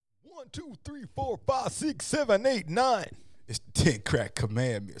1, 2, 3, 4, 5, 6, 7, 8, 9. It's the 10 crack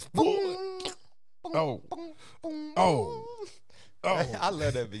commandments. Oh. I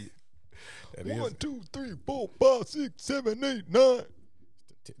love that beat. That 1, 2, 3, 4, 5, 6, 7, 8, 9. It's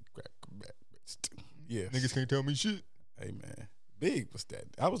the 10 crack commandments. Yeah. Niggas can't tell me shit. Hey, man. Big was that.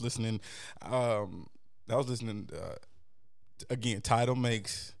 I was listening. Again, Tidal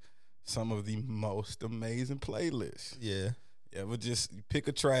makes some of the most amazing playlists. Yeah. Yeah, but just pick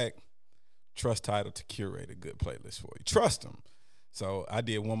a track, trust Tidal to curate a good playlist for you. Trust them. So I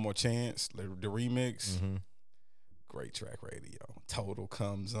did One More Chance, the remix. Mm-hmm. Great track radio. Total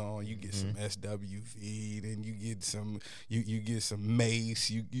comes on. You get some SWV, then you get some you get some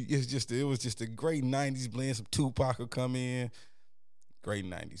Mace. It was just a great 90s blend. Some Tupac will come in. Great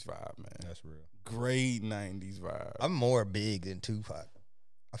 90s vibe, man. That's real. Great 90s vibe. I'm more big than Tupac.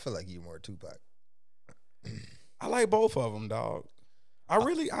 I feel like you're more Tupac. I like both of them, dog. I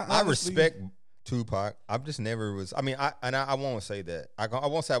honestly respect Tupac. I just never was. I mean, I won't say that. I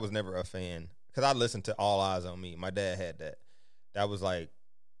won't say I was never a fan because I listened to All Eyes on Me. My dad had that. That was like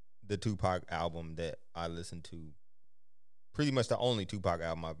the Tupac album that I listened to. Pretty much the only Tupac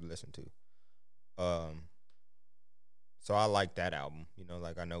album I've listened to. So I like that album. You know,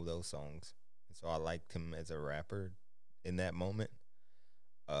 like I know those songs. And so I liked him as a rapper in that moment.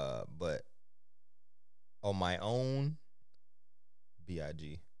 But on my own,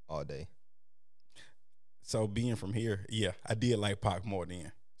 B.I.G. all day. So being from here, yeah, I did like Pac more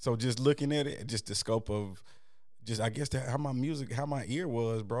then. So just looking at it, just the scope of, just I guess how my ear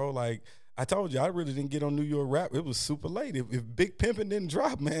was, bro. Like I told you, I really didn't get on New York rap. It was super late. If Big Pimpin' didn't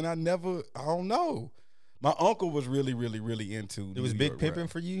drop, man, I don't know. My uncle was really, really, really into. It was Big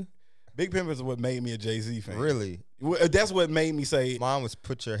Pimpin' for you? Big Pimpin' is what made me a Jay-Z fan. Really? That's what made me say. Mine was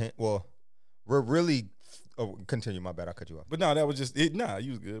Put Your Hand. Well, we're really. Oh, continue. My bad. I cut you off. But no, that was just it. Nah,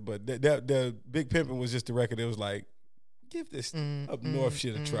 you was good. But the Big Pimpin' was just the record. It was like, give this up north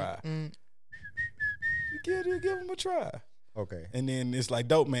shit a try. Give him a try. Okay. And then it's like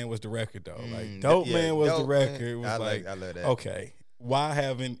Dope Man was the record though. Like Dope Man was the record. It was I like love that. Okay. Why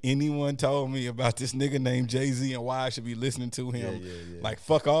haven't anyone told me about this nigga named Jay-Z and why I should be listening to him? Yeah. Like,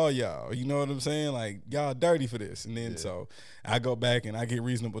 fuck all y'all. You know what I'm saying? Like, y'all dirty for this. And then so I go back and I get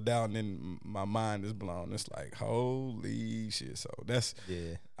Reasonable Doubt and then my mind is blown. It's like, holy shit. So that's,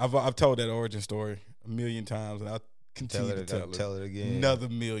 I've told that origin story a million times and I'll continue to tell it again. Another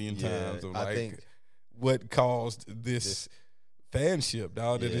million times of like what caused this fanship,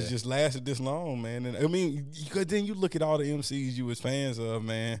 dog, that has just lasted this long, man. And I mean, because then you look at all the MCs you was fans of,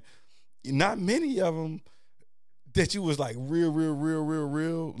 man. Not many of them that you was like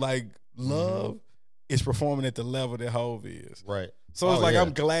real, like love is performing at the level that Hove is. Right. So it's like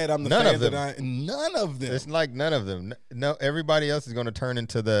I'm glad I'm the fan that none of them. It's like none of them. No, everybody else is going to turn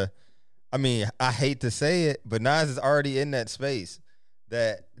into the. I mean, I hate to say it, but Nas is already in that space.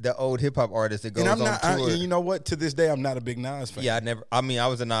 That the old hip hop artist that goes on tour. You know what? To this day, I'm not a big Nas fan. Yeah, I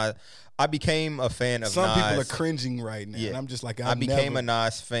was a Nas. I became a fan of Nas. Some people are cringing right now. Yeah. And I'm just like, I became a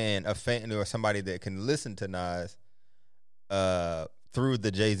Nas fan, or somebody that can listen to Nas through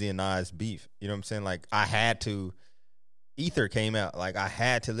the Jay-Z and Nas beef. You know what I'm saying? Like, I had to. Ether came out. Like, I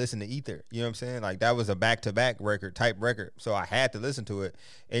had to listen to Ether. You know what I'm saying? Like, that was a back-to-back type record. So I had to listen to it.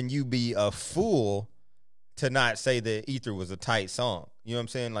 And you be a fool to not say that Ether was a tight song. You know what I'm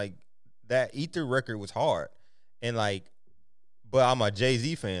saying? Like, that Ether record was hard. And, like, but I'm a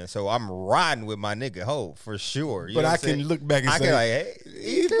Jay-Z fan, so I'm riding with my nigga Ho for sure. You but know I can look back and say, can like, hey,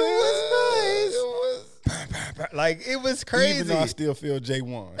 Ether was nice. Like, it was crazy. Even though I still feel Jay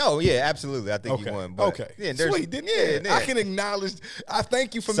won. No, yeah, absolutely. I think you won. But yeah, sweet. I can acknowledge. I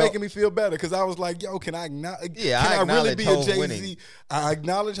thank you for making me feel better because I was like, yo, can I acknowledge? Yeah, can I really be Hov a Jay-Z? Winning. I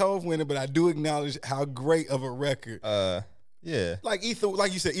acknowledge Hov winning, but I do acknowledge how great of a record. Yeah. Like Ether,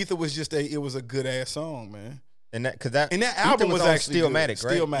 like you said, Ether was just it was a good ass song, man. And that album was actually Stillmatic,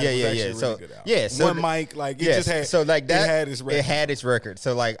 right? Stillmatic Yeah. Really so good album. yeah, so One mic, like it just had. So like that, it had its record. It had its record.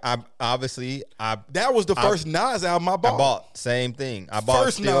 So like that was the first Nas album I bought. Same thing. I bought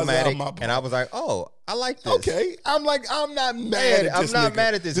Stillmatic, and I was like, oh, I like this. Okay, I'm not mad. At this I'm not nigga.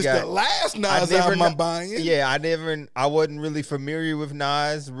 mad at this guy. guy. The last Nas album I'm buying. Yeah, I wasn't really familiar with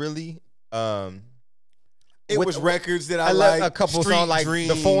Nas really. It was records that I like like. A couple songs like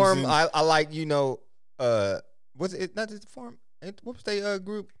The Forum. I like, was it not just The Forum? What was they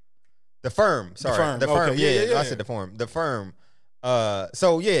group? The Firm. Sorry, The Firm. Okay. Yeah. I said The Forum. The Firm.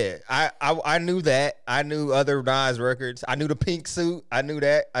 So yeah, I knew that. I knew other Nas records. I knew the Pink Suit. I knew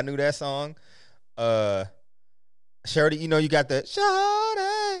that song. Shorty, you got the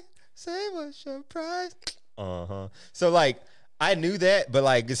Shorty, say what's your price. So like I knew that, but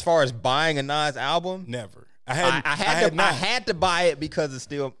like as far as buying a Nas album, never. I had to buy it because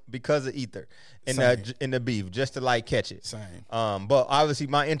of Ether and the beef, just to like catch it. Same. But obviously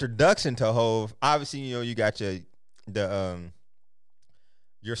my introduction to Hove, obviously, you know, you got your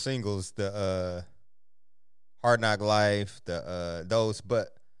singles, the Hard Knock Life, those,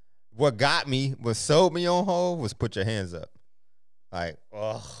 but what got me, what sold me on Hove was Put Your Hands Up. Like,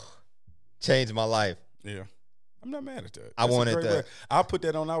 changed my life. Yeah. I'm not mad at that. I wanted that. I put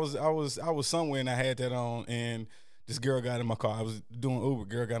that on. I was somewhere and I had that on, and this girl got in my car. I was doing Uber.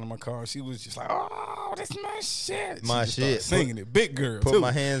 Girl got in my car. And she was just like, "Oh, that's my shit." My shit. Singing it. Big girl. Put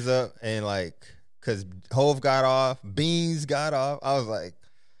my hands up, and like, cause Hove got off, Beans got off. I was like,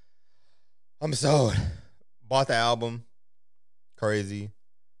 I'm sold. Bought the album. Crazy.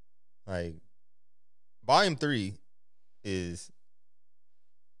 Like, Volume 3 it's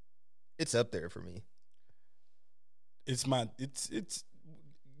up there for me. It's Volume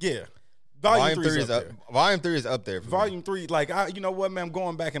 3 is up. Volume 3 is up there. Volume 3, like you know what, man? I'm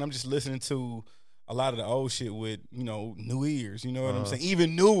going back and I'm just listening to a lot of the old shit with, you know, new ears. You know what I'm saying?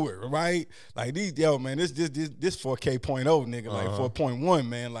 Even newer, right? Like these, man, this 4K.0 nigga, like 4.1,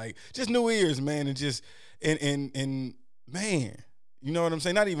 man, like just new ears, man, and just and man, you know what I'm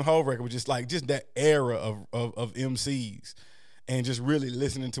saying? Not even whole record, but just that era of MCs, and just really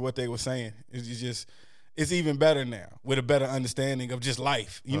listening to what they were saying. It's even better now with a better understanding of just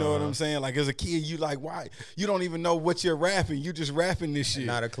life. You know what I'm saying? Like as a kid, you like, why? You don't even know what you're rapping. You just rapping this shit.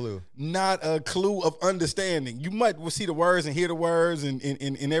 Not a clue. Not a clue of understanding. You might see the words and hear the words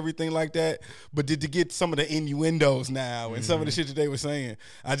and everything like that. But to get some of the innuendos now and some of the shit that they were saying,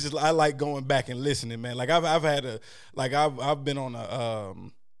 I like going back and listening, man. Like I've been on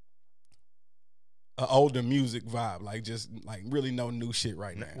a older music vibe, like just like really no new shit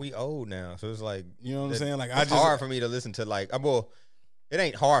right now. We old now, so it's like, you know what I'm saying. Like it's hard for me to listen to it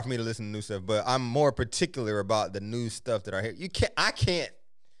ain't hard for me to listen to new stuff, but I'm more particular about the new stuff that I hear.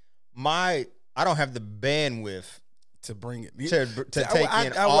 I don't have the bandwidth to bring it to take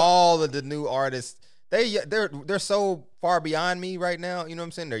in all of the new artists. They're so far beyond me right now. You know what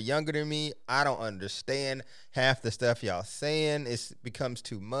I'm saying? They're younger than me. I don't understand half the stuff y'all saying. It becomes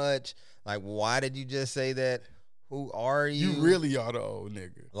too much. Like, why did you just say that? Who are you? You really are the old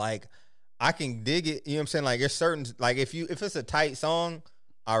nigga. Like, I can dig it. You know what I'm saying? Like, there's certain, like, if it's a tight song,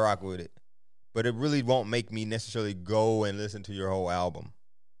 I rock with it. But it really won't make me necessarily go and listen to your whole album.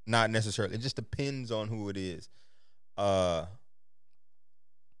 Not necessarily. It just depends on who it is.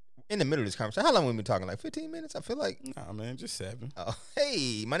 In the middle of this conversation, how long have we been talking? Like 15 minutes? I feel like. Nah, man, just 7. Oh,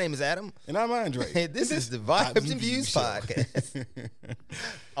 hey, my name is Adam. And I'm Andre. Hey, this is the Vibes and Views podcast.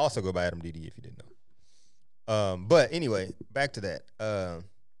 Also go by Adam DD if you didn't know. But anyway, back to that.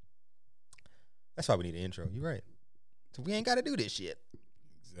 That's why we need an intro. You're right. So we ain't got to do this shit.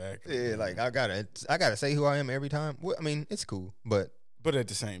 Exactly. Yeah, like I gotta say who I am every time. Well, I mean, it's cool, but at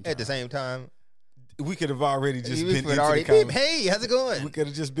the same time, we could have already just been hey, how's it going? We could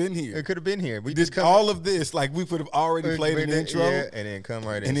have just been here. It could have been here. We just all of this, like we would have already played an intro, yeah, and then come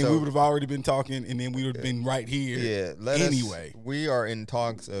right in, and then we would have already been talking, and then we would have been right here. Yeah. Anyway, we are in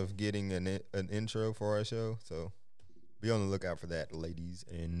talks of getting an intro for our show, so be on the lookout for that, ladies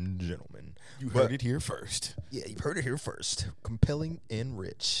and gentlemen. You heard it here first. Yeah, you've heard it here first. Compelling and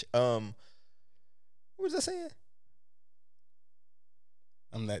rich. What was I saying?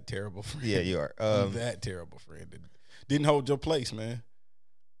 I'm that terrible friend. Yeah, you are. I'm that terrible friend. Didn't hold your place, man.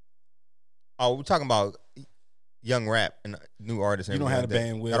 Oh, we're talking about young rap and new artists. And you don't have the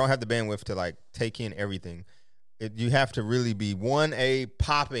bandwidth. I don't have the bandwidth to like take in everything. You have to really be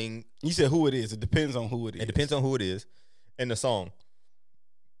popping. You said who it is. It depends on who it is. It depends on who it is and the song.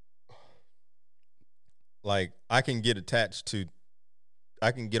 Like I can get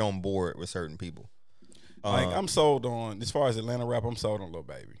on board with certain people. Like I'm sold on, as far as Atlanta rap, I'm sold on Lil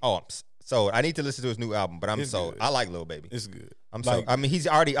Baby. Oh, I'm sold. I need to listen to his new album, but I'm sold. Good. I like Lil Baby. It's good. I'm sold. I mean,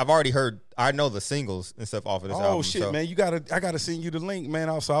 I've already heard. I know the singles and stuff off of this album. Oh shit, man! I gotta send you the link, man.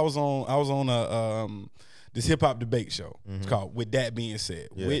 Also, I was on a this hip hop debate show. It's called With That Being Said.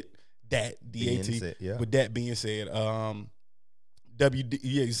 Yeah. With that DAT. Yeah. With that being said, WD.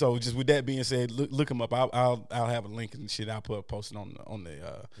 Yeah. So just with that being said, look him up. I'll have a link and shit. I'll post it on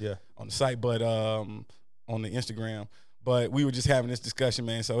the site, but on the Instagram. But we were just having this discussion,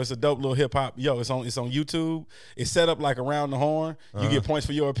 man. So it's a dope little hip hop. It's on YouTube. It's set up like Around the Horn. You get points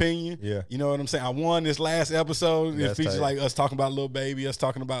for your opinion. Yeah. You know what I'm saying? I won this last episode. It features like us talking about Lil Baby, us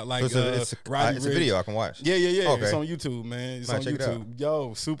talking about like it's a video I can watch. Yeah. Okay. It's on YouTube, man. It's on YouTube.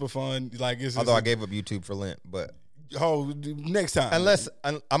 Yo, super fun. Like although I gave up YouTube for Lent, but next time. Unless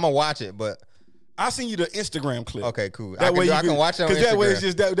I'm gonna watch it, but I seen you the Instagram clip. Okay, cool. That way I can watch it on Instagram. Because that way it's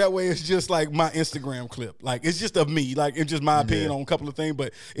just that way it's just like my Instagram clip. Like it's just of me. Like it's just my opinion on a couple of things,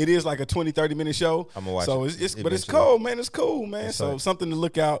 but it is like a 20, 30 minute show. I'm gonna watch so it. It's cool, man. It's cool, man. It's so like, something to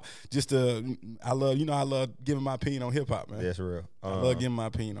look out. Just I love giving my opinion on hip hop, man. That's real. I love giving my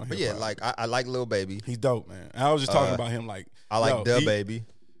opinion on hip hop. But yeah, like I like Lil Baby. He's dope, man. I was just talking about him. Like I like Da Baby.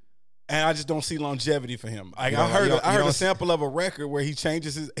 And I just don't see longevity for him. Like I heard a sample of a record where he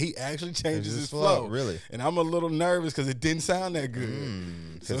actually changes his flow. Really? And I'm a little nervous because it didn't sound that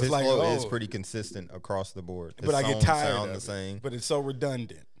good. So his flow is pretty consistent across the board. But I get tired sound of the it. same. But it's so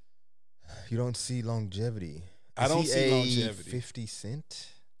redundant. You don't see longevity. I don't see longevity. 50 Cent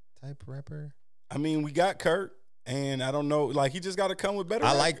type rapper? I mean, we got Kurt. And I don't know, like he just got to come with better.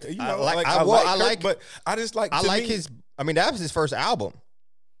 I like Kurt, but I just like. I like his. I mean, that was his first album,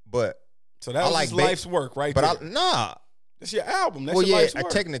 but so that was his life's work, right? But there. That's your album. That's your life's work.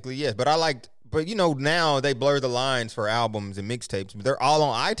 Technically yes, but I liked. But now they blur the lines for albums and mixtapes. They're all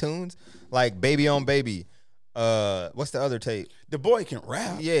on iTunes, like Baby on Baby. What's the other tape? The boy can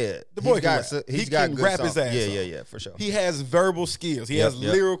rap. Yeah, the boy can rap. He can rap his ass. Yeah, for sure. He has verbal skills. He has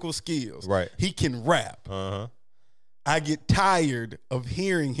lyrical skills. Right. He can rap. I get tired of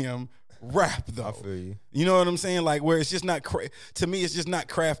hearing him rap though. I feel you. You know what I'm saying? Like where it's just not to me, it's just not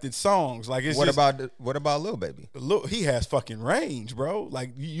crafted songs. Like it's what about Lil Baby? He has fucking range, bro.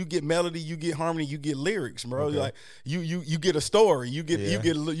 Like you get melody, you get harmony, you get lyrics, bro. Okay. Like you get a story, you get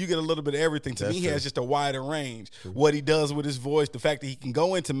a little bit of everything. To me, he has just a wider range. True. What he does with his voice, the fact that he can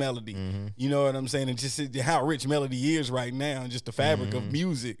go into melody, you know what I'm saying, and just how rich melody is right now, and just the fabric of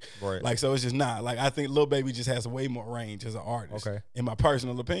music. Right. Like so, it's just not like I think Lil Baby just has way more range as an artist. Okay. In my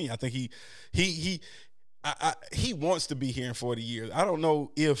personal opinion, I think he wants to be here in 40 years. I don't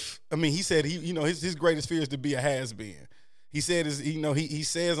know if he said his greatest fear is to be a has-been. He said he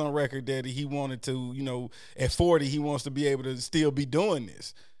says on record that he wanted to, at 40 he wants to be able to still be doing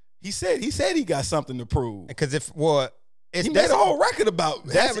this. He said he got something to prove. Because he made a whole record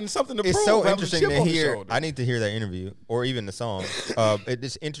about having something to prove. It's so interesting to hear. I need to hear that interview or even the song.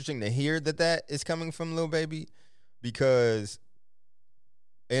 It's interesting to hear that is coming from Lil Baby because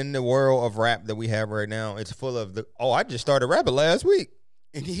in the world of rap that we have right now, it's full of I just started rapping last week.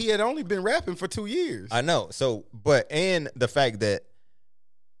 And he had only been rapping for 2 years. I know. So, and the fact that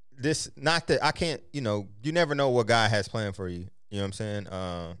I can't, you never know what God has planned for you. You know what I'm saying?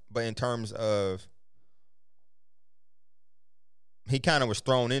 But in terms of, he kind of was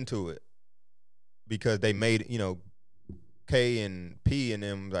thrown into it because they made, K and P and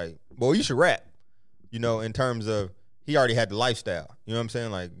them like, well, you should rap, in terms of, he already had the lifestyle. You know what I'm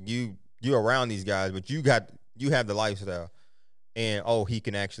saying? Like you around these guys, but you have the lifestyle, and he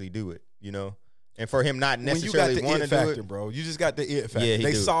can actually do it. And for him not necessarily want to do it, bro. You just got the it factor. Yeah,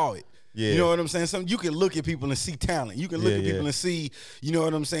 they saw it. Yeah. You know what I'm saying? You can look at people and see talent. You can look at people and see, you know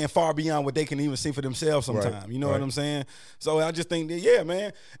what I'm saying, far beyond what they can even see for themselves sometimes. Right. You know what I'm saying? So I just think that,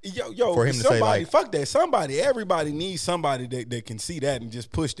 man, for him to say like, fuck that. Everybody needs somebody that can see that and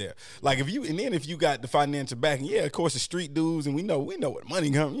just push that. Like if you got the financial backing, of course the street dudes, and we know what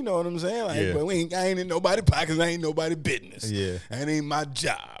money comes. You know what I'm saying? Like, but I ain't in nobody's pockets. I ain't nobody business. Yeah, that ain't my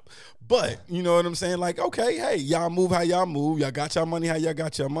job. But, you know what I'm saying? Like, okay, hey, y'all move how y'all move. Y'all got y'all money how y'all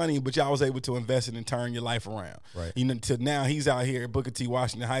got your money, but y'all was able to invest it and turn your life around. Right. To now he's out here at Booker T.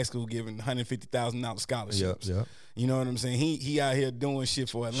 Washington High School giving $150,000 scholarships. Yep. You know what I'm saying? He out here doing shit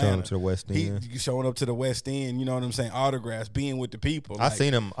for Atlanta. Showing up to the West End. Showing up to the West End, you know what I'm saying? Autographs, being with the people. I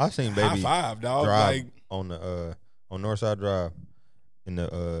seen Baby high five, dog. Drive like, on the on Northside Drive in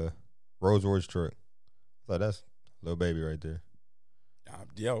the Rosewood truck. So that's Lil Baby right there.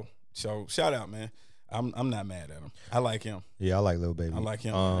 So shout out, man. I'm not mad at him. I like him. Yeah, I like Lil Baby. I like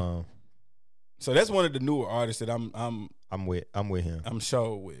him. So that's one of the newer artists that I'm with him. I'm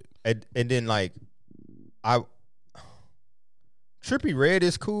sure with. And then like Trippie Redd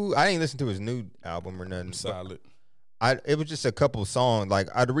is cool. I ain't listened to his new album or nothing. Solid. It was just a couple songs. Like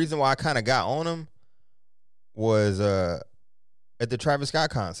the reason why I kind of got on him was at the Travis Scott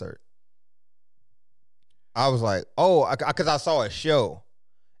concert. I was like, because I saw a show.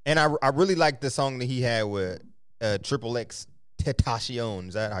 And I really liked the song that he had with Triple X Tentacion.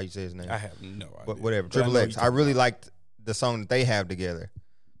 Is that how you say his name? I have no idea. But whatever. Triple X. I really liked the song that they have together.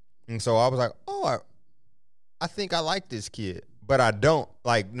 And so I was like, I think I like this kid. But I don't.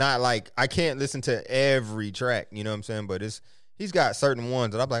 Not I can't listen to every track. You know what I'm saying? But he's got certain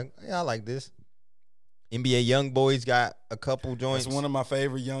ones that I'm like, yeah, I like this. NBA YoungBoy's got a couple joints. That's one of my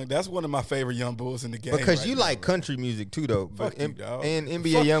favorite young bulls in the game. Because right you now, like country music too, though. Fuck you, dog. And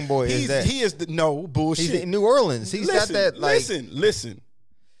NBA YoungBoy is that. He is no bullshit. He's in New Orleans. Got that. Listen.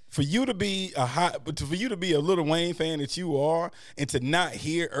 for you to be a Lil Wayne fan that you are, and to not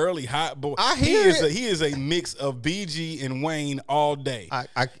hear early Hot Boy, he is a mix of BG and Wayne all day.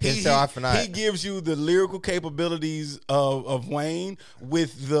 I can't tell off not. He gives you the lyrical capabilities of Wayne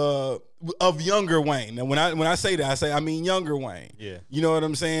of younger Wayne. Now when I say that, I mean younger Wayne. Yeah, you know what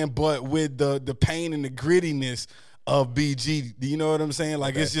I'm saying. But with the pain and the grittiness of BG, you know what I'm saying?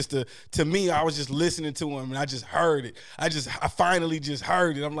 Like, okay. It's just to me, I was just listening to him and I just heard it. I finally just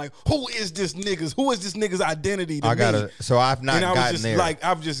heard it. I'm like, who is this nigga's identity to me? So I've not gotten just, there. Like,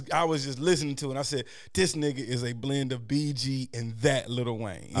 I was just listening to it and I said, this nigga is a blend of BG and that Lil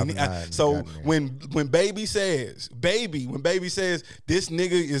Wayne. When Baby says this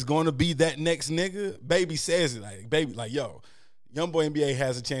nigga is going to be that next nigga, Baby says it like, yo, YoungBoy NBA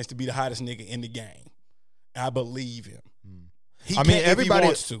has a chance to be the hottest nigga in the game. I believe him. Everybody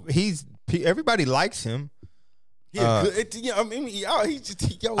wants to. Everybody likes him. Yeah,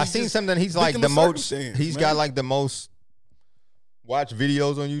 I seen something. He's like the most. He's got like the most watched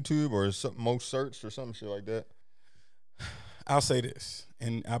videos on YouTube or most searched or some shit like that. I'll say this,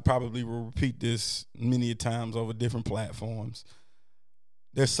 and I probably will repeat this many times over different platforms.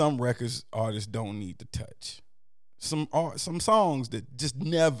 There's some records artists don't need to touch. Some songs that just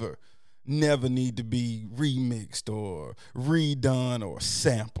never need to be remixed or redone or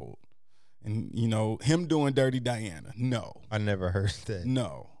sampled. And, you know, him doing Dirty Diana, no. I never heard that.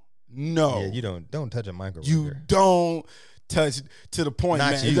 No. Yeah, you don't touch a microwave. You don't touch to the point,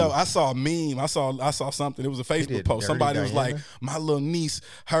 Not man. you. You know, I saw a meme. I saw something. It was a Facebook post. Somebody was like, my little niece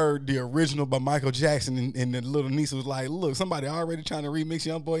heard the original by Michael Jackson, and the little niece was like, look, somebody already trying to remix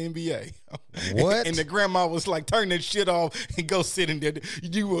YoungBoy NBA. What? And the grandma was like, turn that shit off and go sit in there.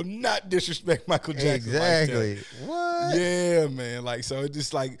 You will not disrespect Michael Jackson. Exactly. Like that. What? Yeah, man. Like, so it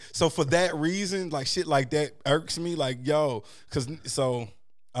just like, so for that reason, like shit like that irks me. Like, yo,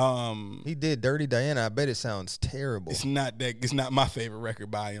 he did Dirty Diana. I bet it sounds terrible. It's not my favorite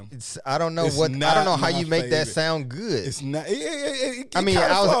record by him. I don't know how you make that sound good. It's not.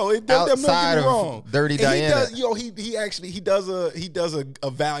 Outside of Dirty Diana, he does a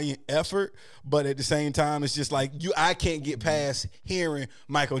valiant effort, but at the same time, it's just like I can't get past hearing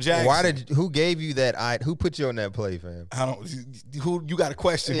Michael Jackson. Who gave you that? Who put you on that play, fam? I don't. Who you got a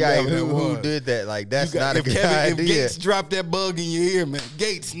question? Yeah, who did that? Like that's not a good idea. If Gates dropped that bug in your ear, man,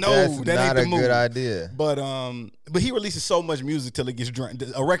 Gates, no, that not ain't the move. Good idea. But he releases so much music till it gets drowned.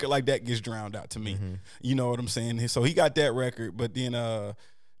 A record like that gets drowned out to me. Mm-hmm. You know what I'm saying? So he got that record, but then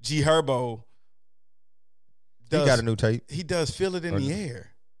G Herbo, he got a new tape. He does Feel It in the Air.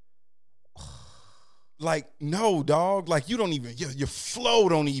 Like, no, dog. Like, you don't even your flow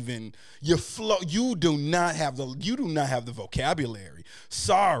don't even you do not have the vocabulary.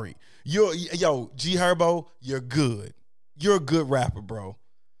 Sorry. G Herbo, you're good. You're a good rapper, bro.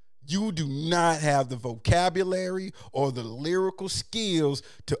 You do not have the vocabulary or the lyrical skills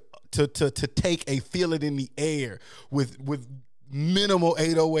to take a Feel It in the Air with minimal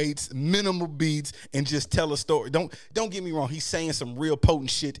 808s, minimal beats, and just tell a story. Don't get me wrong. He's saying some real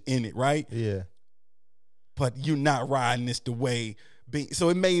potent shit in it, right? Yeah. But you're not riding this the way. So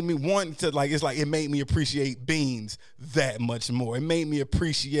it made me want to it made me appreciate Beans that much more. It made me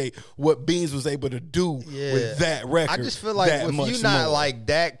appreciate what Beans was able to do with that record. I just feel like if you're not like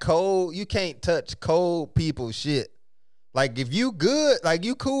that cold, you can't touch cold people's shit. Like if you good, like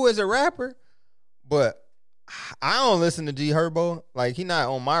you cool as a rapper, but I don't listen to G Herbo. Like he not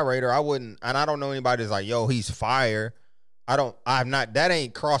on my radar. I wouldn't, and I don't know anybody that's like, yo, he's fire. That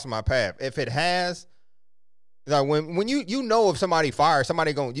ain't crossed my path. If it has, like when you know if somebody fire,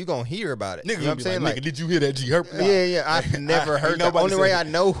 you gonna hear about it. Nigga, you know what I'm saying? Like, did you hear that G Herbo? Nah. Yeah. I've never heard that. The only way I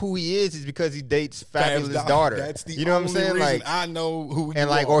know who he is because he dates Fabulous daughter. That's the you know what I'm saying? Like I know who.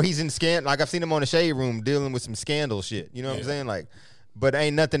 And like, or he's in Like I've seen him on the Shade Room dealing with some scandal shit. You know what I'm saying? Like, but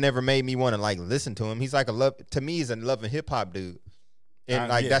ain't nothing ever made me want to like listen to him. He's like to me, he's a Love and Hip Hop dude.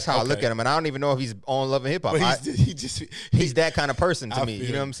 And that's how I look at him. And I don't even know if he's on Love and Hip Hop. He's that kind of person to me.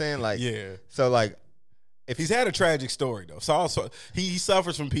 You know what I'm saying? Like, so like. If he's had a tragic story though, so also he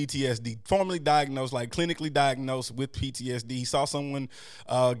suffers from PTSD. Formerly diagnosed, like clinically diagnosed with PTSD. He saw someone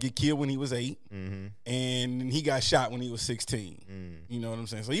get killed when he was 8, and he got shot when he was 16. You know what I'm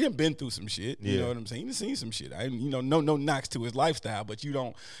saying? So he done been through some shit. You know what I'm saying? He done seen some shit. No knocks to his lifestyle, but you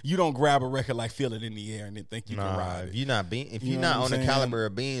don't grab a record like Feel It in the Air and then think you can ride it. If you're not on the caliber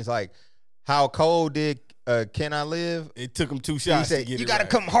of Beans, like how cold did Can I Live? It took him 2 shots. He said, you gotta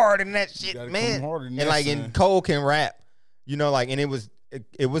come harder than that shit, man. And like, and Cole can rap, you know, like, and it was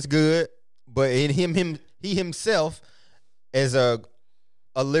good, but in he himself as a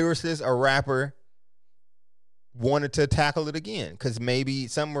lyricist, a rapper, wanted to tackle it again because maybe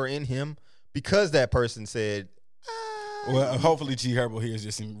somewhere in him, because that person said, well, hopefully G Herbo hears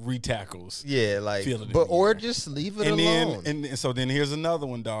this and retackles. Yeah, like, but or just leave it alone. And so then here's another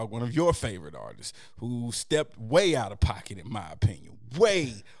one, dog. One of your favorite artists who stepped way out of pocket, in my opinion,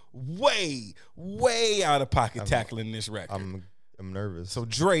 way out of pocket tackling this record. I'm nervous. So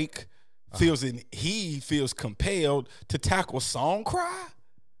Drake feels compelled to tackle Song Cry.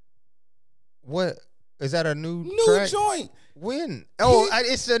 What is that? A new track? Joint? When? Oh,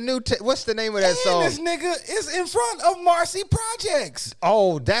 it's a new. What's the name of that song? This nigga is in front of Marcy Projects.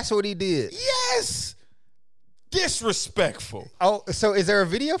 Oh, that's what he did. Yes. Disrespectful. Oh, so is there a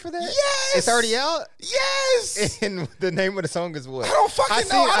video for that? Yes. It's already out? Yes. And the name of the song is what? I don't fucking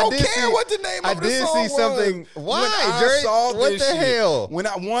know. I don't care what the name of the song was. I did see something. Why, Drake? What the hell?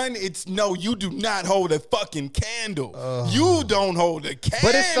 When it's no, you do not hold a fucking candle. You don't hold a candle.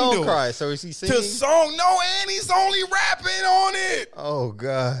 But it's Song Cry, so is he singing? To song, no, and he's only rapping on it. Oh,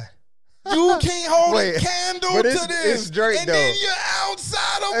 God. You can't hold a candle to this. It's Drake, and though. Then you're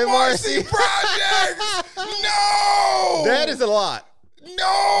outside of Marcy Projects. No. That is a lot.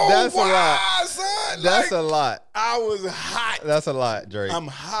 No. That's a lot. Son? That's a lot. I was hot. That's a lot, Drake. I'm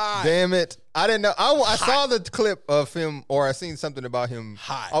hot. Damn it. I didn't know. I saw the clip of him, or I seen something about him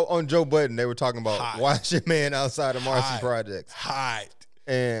on Joe Budden. They were talking about watch your man outside of Marcy Projects. Hot.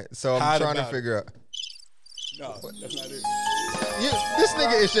 And so I'm trying to figure out. No, that's not it. This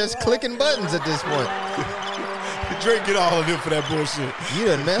nigga is just clicking buttons at this point. Drake get all of him for that bullshit. You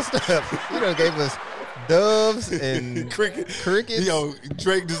done messed up. You done gave us doves and crickets. Yo,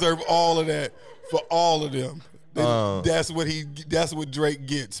 Drake deserve all of that for all of them. That's what Drake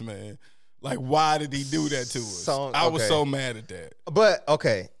gets, man. Like, why did he do that to us? I was so mad at that. But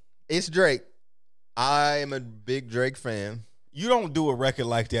okay, it's Drake. I am a big Drake fan. You don't do a record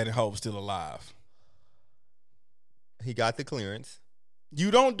like that and Hope's still alive. He got the clearance. You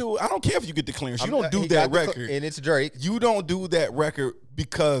don't do. I don't care if you get the clearance. You don't do that record, and it's Drake. You don't do that record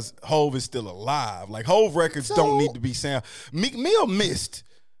because Hove is still alive. Like, Hove records don't need to be sampled. Meek Mill missed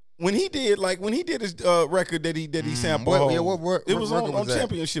when he did his record that he sampled. It was on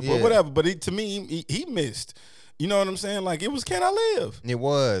Championship or whatever. But to me, he missed. You know what I'm saying? Like, it was Can I Live? It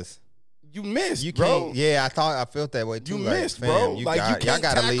was. You missed, you bro. Can't, yeah, I felt that way too. You missed, bro. Y'all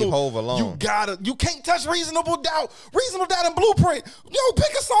gotta leave Hove alone. You can't touch Reasonable Doubt. Reasonable Doubt and Blueprint. Yo, pick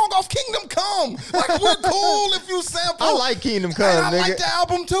a song off Kingdom Come. Like, we're cool if you sample. I like Kingdom Come, and I like the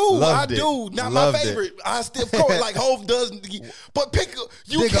album too. Loved I do. Not Loved my favorite. I still like Hove does. But pick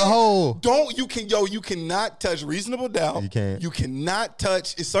a hole. You cannot touch Reasonable Doubt. You can't. You cannot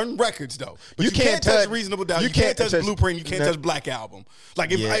touch certain records though. But you can't touch Reasonable Doubt. You can't touch Blueprint. You can't touch Black Album.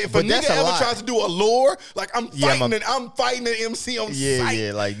 Like, if a nigga ever tries to do a Lore, like, I'm fighting an MC on sight.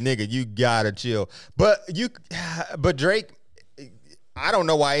 Yeah, like, nigga, you gotta chill. But Drake, I don't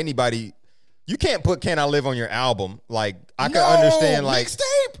know why anybody. You can't put "Can I Live" on your album. Like, I can understand, like,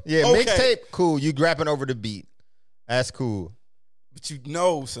 mixtape. Yeah, okay. Mixtape, cool. You grabbing over the beat, that's cool. But you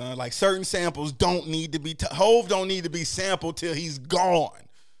know, son, like, certain samples don't need to be. Hove don't need to be sampled till he's gone.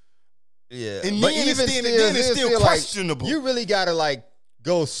 Yeah, and then it's still questionable. Like, you really gotta, like,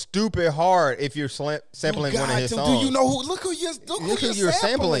 go stupid hard if you're sampling one of his songs. Do you know look who you're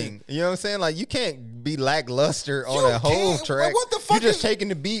sampling? You know what I'm saying? Like, you can't be lackluster on a whole track. What the fuck? You just taking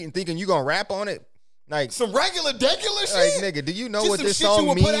the beat and thinking you gonna rap on it, like some regular shit. Like, nigga, do you know just what some this shit song you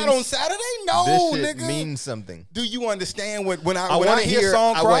would means? Put out on Saturday? No, this shit nigga means something. Do you understand when I hear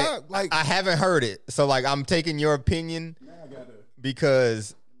Song Cry? Like, I haven't heard it, so, like, I'm taking your opinion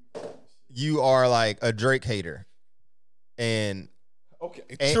because you are, like, a Drake hater, and.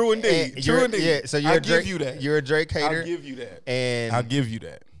 Okay, true indeed. Yeah, so you're give you that. You're a Drake hater. I'll give you that. And I'll give you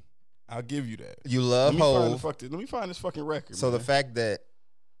that. You love Hove. Let me find this fucking record. So, man, the fact that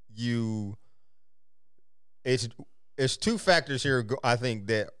it's two factors here, I think,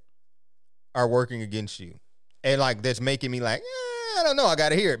 that are working against you, and, like, that's making me like, I don't know. I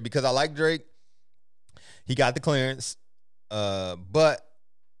gotta hear it because I like Drake. He got the clearance, but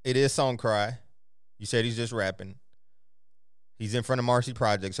it is Song Cry. You said he's just rapping. He's in front of Marcy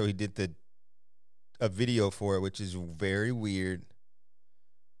Project, so he did a video for it, which is very weird.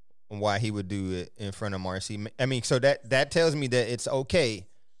 Why he would do it in front of Marcy? I mean, so that tells me that it's okay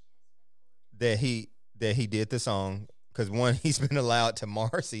that he did the song, because one, he's been allowed to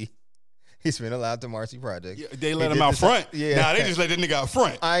Marcy. He's been allowed to Marcy Project. Yeah, they let him out front. Yeah, nah, they just let that nigga out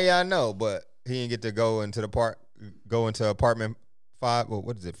front. I know, but he didn't get to go into apartment 5. Well,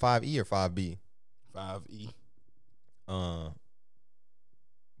 what is it? 5E or 5B? 5E.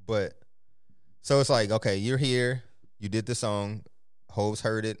 But so it's like, okay, you're here, you did the song, Hove's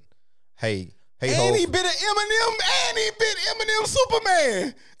heard it. Hey, Hey, and he bit of Eminem, and he bit Eminem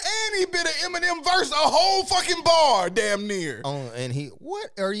Superman, and he bit of Eminem verse a whole fucking bar, damn near. And what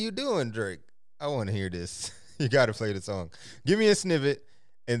are you doing, Drake? I want to hear this. You got to play the song. Give me a snippet,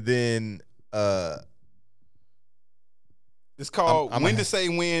 and then it's called When to Say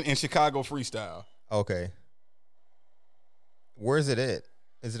When in Chicago Freestyle. Okay. Where is it at?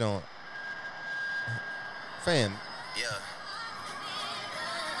 Is it on? Fam. Yeah.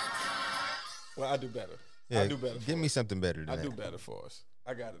 Well, I do better. Yeah, I do better. Give me something better than that. I do better for us.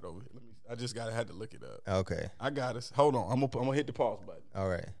 I got it over here. I just had to look it up. Okay. I got us. Hold on. I'm gonna hit the pause button. All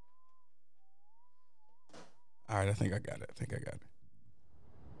right. All right. I think I got it.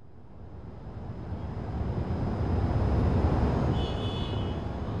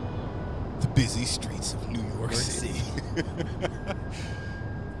 The busy streets of New York City. You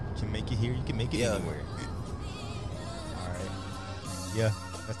can make it here. You can make it anywhere. All right. Yeah.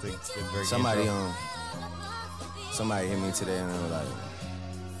 That's a very Somebody hit me today and they were like,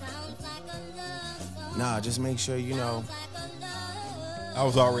 nah, just make sure, you know, I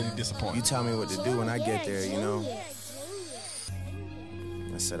was already disappointed. you tell me what to do when I get there, you know.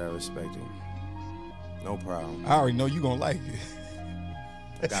 I said I respect it. No problem. I already know you gonna like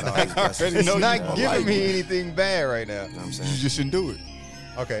it. Got all these blessings. It's know not you giving like me it. anything bad right now. You know what I'm You saying? just shouldn't do it.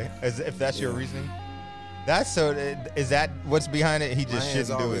 Okay. If that's your reasoning, that's so. Is that what's behind it? He My just hand's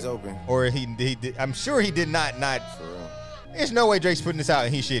shouldn't do always it, open. or he did. I'm sure he did not. For real. There's no way Drake's putting this out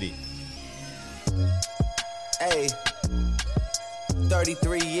and he's shitty. Hey,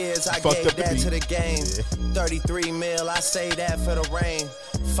 33 years I Fucked gave up the that beat. to the game. 33 mil, I say that for the rain.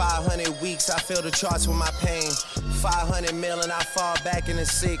 500 weeks, I feel the charts with my pain. 500 mil and I fall back in the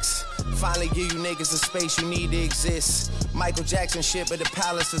 6. Finally give you niggas the space you need to exist. Michael Jackson shit, but the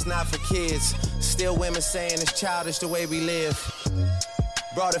palace is not for kids. Still women saying it's childish the way we live.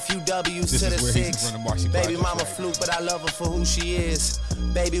 Brought a few W's This to the is where he's 6. running Marcy Baby Project mama right fluke, but I love her for who she is.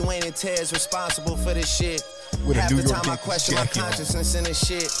 Baby Wayne and Ted's responsible for this shit. With a Half New the York time I Yankees question my jacket on. consciousness in this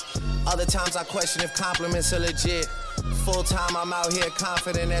shit. Other times I question if compliments are legit. Full time I'm out here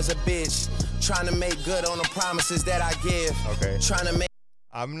confident as a bitch. Trying to make good on the promises that I give. Okay. Trying to make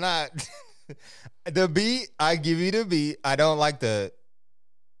I'm not. The beat, I give you the beat. I don't like the.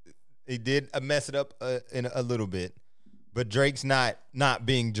 He did mess it up in a little bit, but Drake's not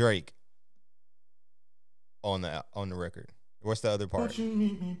being Drake on the record. What's the other part? Won't you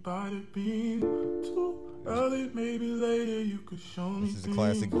meet me by the beam? Too early, maybe later you could show me. This is a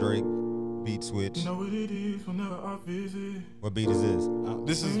classic things. Drake beat switch. You know what it is whenever I visit. What beat is this?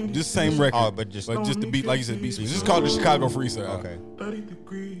 This is this same record. Oh, but just the beat, like you said, beat switch. This is called the Chicago Freestyle. Okay. 30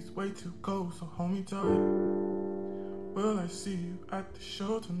 degrees, way too cold, so hold me tight. Will I see you at the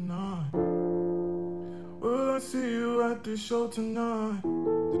show tonight? Will I see you at the show tonight?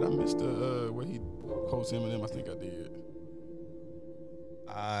 Did I miss the where he hosts Eminem? I think I did.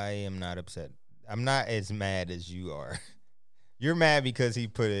 I am not upset. I'm not as mad as you are. You're mad because he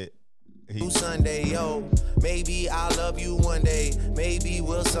put it. Sunday, yo. Maybe I'll love you one day. Maybe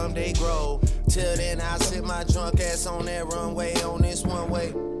we'll someday grow. Till then, I'll sit my drunk ass on that runway on this one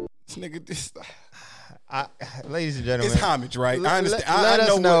way. This nigga, this. Ladies and gentlemen, It's homage, right? I understand. Let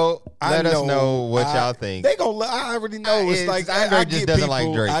us know. I Let us know what I- y'all think. They gonna. I already know. It's like Andre I just get doesn't people,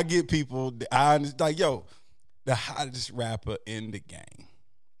 like Drake. I get people. I understand. Like yo, the hottest rapper in the game.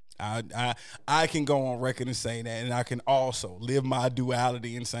 I can go on record and say that, and I can also live my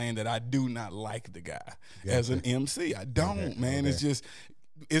duality in saying that I do not like the guy as an MC. I don't, man. It's just.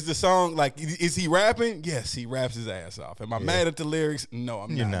 Is the song like? Is he rapping? Yes, he raps his ass off. Am I mad at the lyrics? No,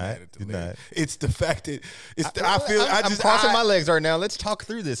 I'm You're not not. mad at the You're lyrics. not. It's the fact that it's. I'm crossing my legs right now. Let's talk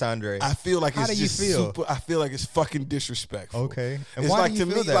through this, Andre. I feel like How it's do you just feel? super. I feel like it's fucking disrespectful. Okay. And It's why like do you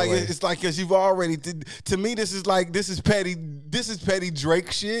to feel me, that like way? it's like because you've already. To me, this is petty. This is petty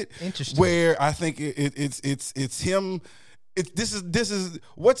Drake shit. Interesting. Where I think it's him. This is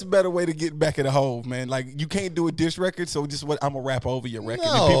what's a better way to get back at the hole, man? Like you can't do a diss record, so just what I'm gonna rap over your record,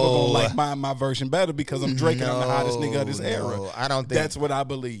 and people gonna like my version better because I'm Drake and I'm the hottest nigga of this era. I don't think That's what I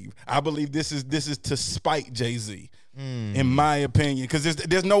believe. I believe this is to spite Jay-Z. In my opinion, because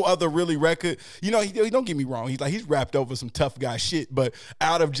there's no other really record. You know, he don't get me wrong. He's rapped over some tough guy shit, but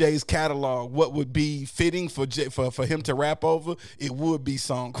out of Jay's catalog, what would be fitting for him to rap over? It would be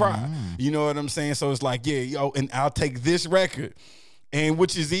Song Cry. You know what I'm saying? So it's like, yeah, yo, and I'll take this record. And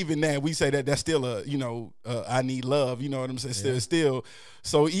which is even that we say that's still I Need Love. You know what I'm saying? Still.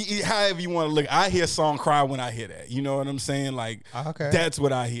 So however you want to look, I hear Song Cry when I hear that. You know what I'm saying? Like Okay. that's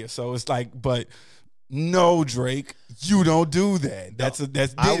what I hear. So it's like, but No, Drake, you don't do that. But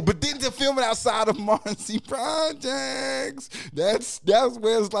then to film it outside of Marcy Projects, that's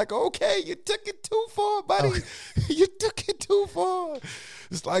where it's like, okay, you took it too far, buddy. Okay. You took it too far.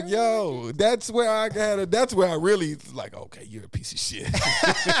 It's like, yo, that's where I really like, okay, you're a piece of shit.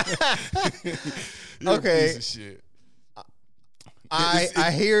 You're okay. A piece of shit.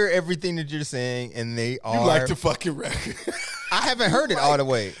 I hear everything that you're saying, and they are. You like the fucking record. I haven't heard it all the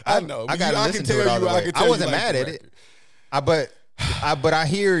way. I know. I gotta listen to it all the way. I wasn't mad at it. But I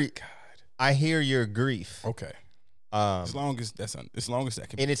hear your grief. Okay. As long as that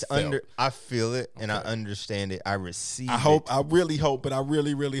can. And it's felt. I feel it, and I understand it. I receive. I really hope, but I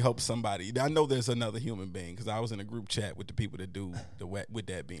really, really hope somebody. I know there's another human being because I was in a group chat with the people that do the. With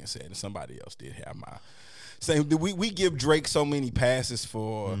that being said, and somebody else did have my. Saying we give Drake so many passes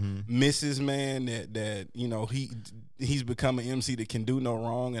for misses, man, that you know he's become an MC that can do no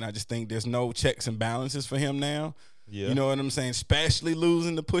wrong, and I just think there's no checks and balances for him now. Yeah. You know what I'm saying? Especially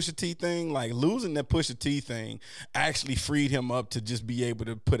losing the Pusha T thing. Like, losing that Pusha T thing actually freed him up to just be able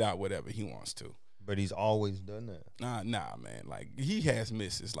to put out whatever he wants to. But he's always done that. Nah, man. Like, he has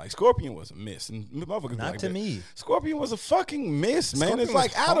misses. Like, Scorpion was a miss. And motherfuckers not like to that. Me. Scorpion was a fucking miss, man. Scorpion it's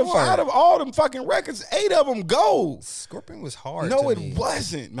like out of all them fucking records, 8 of them gold. Scorpion was hard. No, to it me.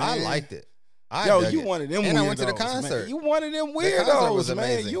 wasn't, man. I liked it. You one of them weirdos. And I went to the concert. Man. You one of them weirdos,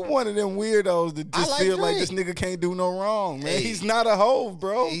 man. You one of them weirdos that just feel like this nigga can't do no wrong, man. Hey, he's not a hove,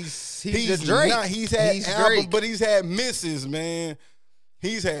 bro. He's Drake. Not, he's albums, but he's had misses, man.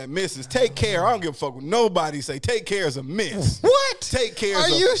 He's had misses. Take Care. I don't give a fuck what nobody say. Take Care is a miss. What? Take Care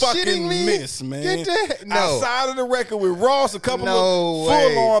is a fucking miss, man. No. Outside of the record with Ross, a couple of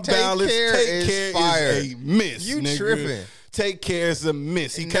full-on ballads. Take Care is a miss. You nigga. tripping. Take Care is a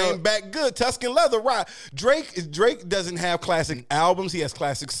miss. He came back good. Tuscan Leather, right? Drake doesn't have classic albums. He has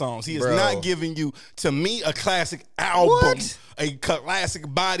classic songs. He is not giving you, to me, a classic album. What? A classic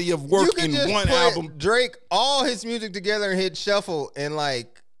body of work in one album. Drake, all his music together and hit shuffle and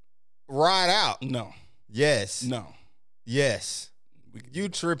like ride out. No. Yes. No. Yes. You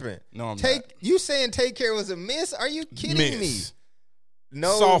tripping. No, I'm not. You saying Take Care was a miss? Are you kidding me?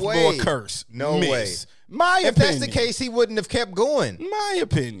 No Sophomore way. Curse. No way. My opinion. If that's the case, he wouldn't have kept going. My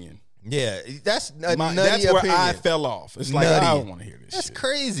opinion. Yeah, that's a nutty that's opinion. where I fell off. It's like, I don't want to hear this That's shit.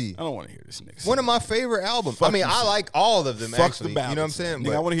 crazy. I don't want to hear this nigga. One of my favorite albums. I like all of them, Fuck actually. The ballads, you know what I'm saying?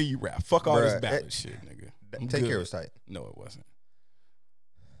 Nigga, I want to hear you rap. Fuck all this ballad shit, nigga. Take Care was tight. No, it wasn't.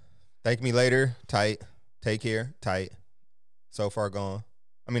 Thank Me Later, tight. Take Care, tight. So Far Gone.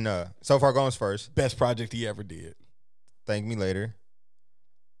 So Far Gone's first. Best project he ever did. Thank Me Later.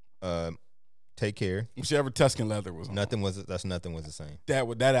 Take Care. Whichever Tuscan Leather was on. Nothing was the same.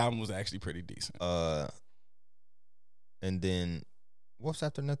 That album was actually pretty decent. And then what's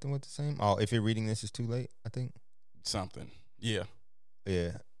after Nothing Was the Same? Oh, If You're Reading This Is Too Late, I think. Something. Yeah.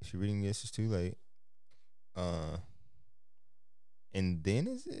 Yeah. If You're Reading This Is Too Late. And then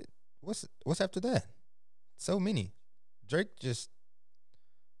is it what's after that? So many. Drake just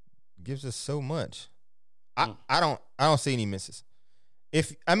gives us so much. I don't see any misses.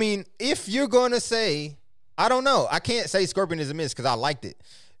 If you're gonna say, I don't know. I can't say Scorpion is a miss because I liked it.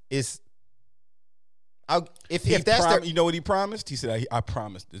 You know what he promised? He said, "I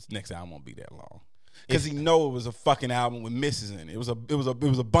promised this next album won't be that long," because he know it was a fucking album with misses in it. It was a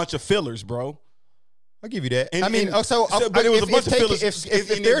bunch of fillers, bro. I'll give you that. But it was a bunch of fillers.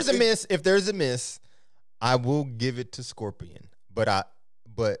 If there's a miss, I will give it to Scorpion. But I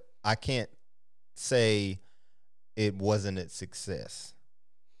can't say it wasn't a success.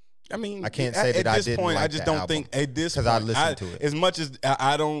 I can't say that I didn't point, like I just the don't album think at this point, because I listened to it. As much as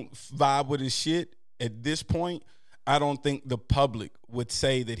I don't vibe with his shit, at this point, I don't think the public would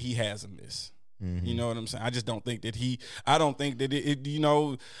say that he has a miss. Mm-hmm. You know what I'm saying? I just don't think that I don't think that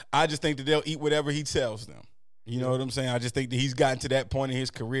I just think that they'll eat whatever he tells them. You know what I'm saying? I just think that he's gotten to that point in his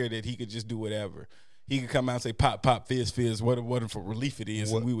career that he could just do whatever. He could come out and say, pop, pop, fizz, fizz, what for relief it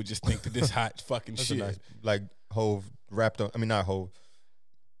is, and we would just think that this hot fucking shit. Nice, like Hove rapped on, not Hove.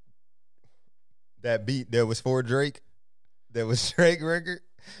 That beat that was for Drake, that was Drake record,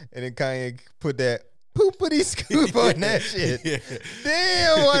 and then Kanye put that poopity scoop on that shit. Yeah.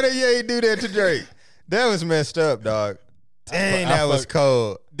 Damn, why did Ye do that to Drake? That was messed up, dog. Dang, that was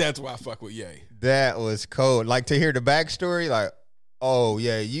cold. That's why I fuck with Ye. That was cold. Like, to hear the backstory, like, oh,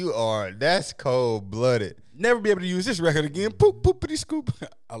 yeah, that's cold-blooded. Never be able to use this record again. Poopity scoop.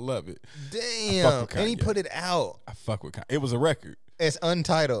 I love it. Damn. And he put it out. I fuck with Kanye. It was a record. It's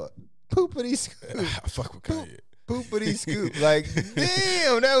untitled. Poopity scoop. I fuck with Kanye. Poopity scoop. Like,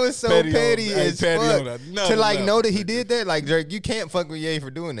 damn, that was so petty as fuck. To, like, know that he did that. Like, Drake, you can't fuck with Ye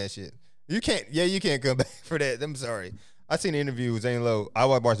for doing that shit. You can't come back for that. I'm sorry. I seen an interview with Zane Lowe. I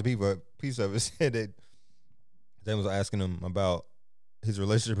watched a piece of it. Said that Zane was asking him about his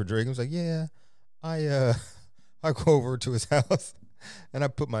relationship with Drake. He was like, "Yeah, I go over to his house and I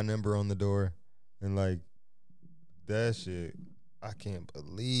put my number on the door and like that shit. I can't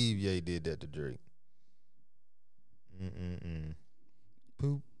believe Ye did that to Drake.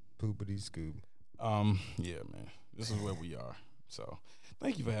 Poopity scoop. Yeah, man. This is where we are. So,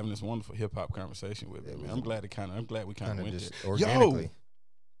 thank you for having this wonderful hip hop conversation with me, man. I'm glad we kind of went just there. organically. Yo!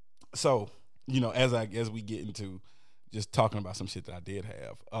 So, as we get into just talking about some shit that I did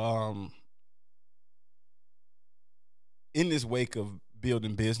have, in this wake of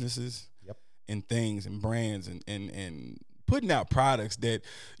building businesses and things and brands and putting out products that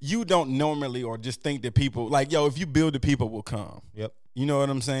you don't normally or just think that people like, if you build it, people will come. Yep. You know what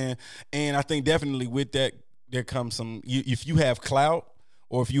I'm saying? And I think definitely with that there comes some. If you have clout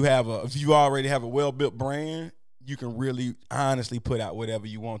or if you already have a well built brand, you can really honestly put out whatever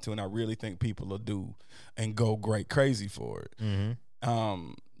you want to, and I really think people will do and go crazy for it.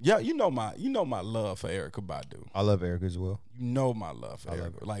 Mm-hmm. You know my love for Erykah Badu. I love Erykah as well. You know my love for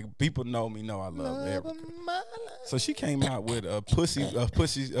Erykah. Like people know I love Erykah. So she came out with a pussy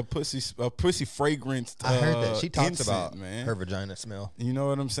fragrance. I heard that she talks incense, about man. her vagina smell. You know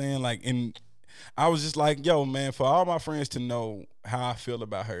what I'm saying? Like, and I was just like, yo, man, for all my friends to know how I feel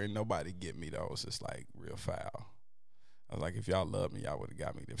about her and nobody get me though, it's just like real foul. I was like, if y'all love me, y'all would have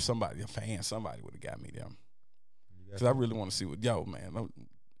got me. If somebody would have got me them. Because I really want to see what, man.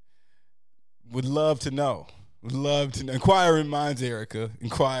 Would love to know. Inquiring minds, Erykah.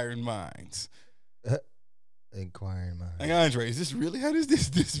 Inquiring minds. Inquiring minds. Like, Andre, is this really how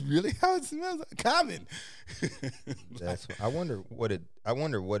this really how it smells? Common. I wonder what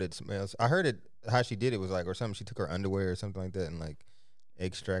it smells. I heard it how she did it was like or something. She took her underwear or something like that and like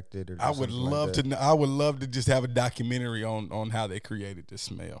extracted or I would love to know. I would love to just have a documentary on how they created this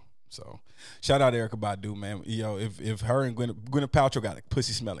smell. So shout out Erykah Badu, man. If her and Gwyneth Paltrow got a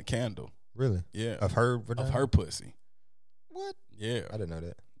pussy smelling candle. Really? Yeah. Of her vagina? Of her pussy. What? Yeah. I didn't know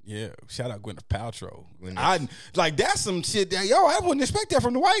that. Yeah. Shout out Gwyneth Paltrow. That's some shit that I wouldn't expect that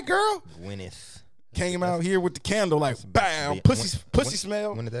from the white girl. Gwyneth came out here with the candle like bam, pussy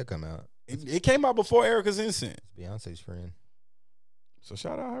smell. When did that come out? It came out before Erykah's incense. It's Beyonce's friend. So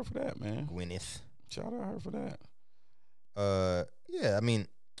shout out her for that, man. Gwyneth. Shout out her for that. Yeah, I mean,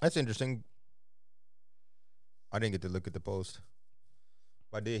 that's interesting. I didn't get to look at the post.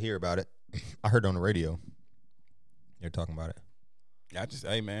 I did hear about it. I heard on the radio. They're talking about it.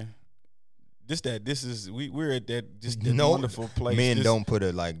 Hey man, we're at that just wonderful place. Men don't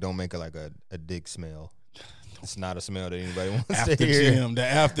make it like a dick smell. It's not a smell that anybody wants after to hear.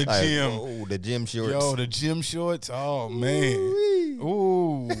 After like, gym. Oh, the gym shorts. Yo, the gym shorts. Oh man.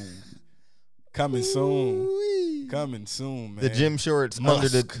 Ooh. Coming soon. Coming soon, man. The gym shorts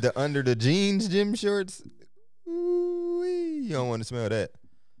under the jeans gym shorts. Ooh, you don't want to smell that.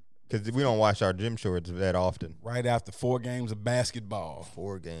 Because we don't wash our gym shorts that often. Right after 4 games of basketball.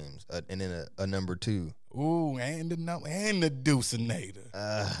 4 games. And then a number 2. Ooh, and the Deucinator.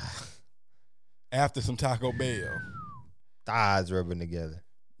 After some Taco Bell. Thighs rubbing together.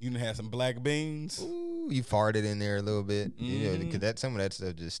 You done had some black beans. Ooh, you farted in there a little bit. Mm-hmm. Because some of that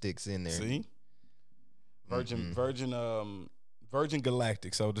stuff just sticks in there. See? Virgin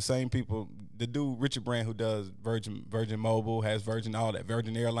Galactic. So the same people, the dude Richard Brand who does Virgin Mobile, has Virgin all that,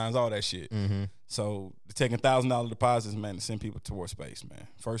 Virgin Airlines, all that shit. Mm-hmm. So they're taking $1,000 deposits, man, to send people towards space, man.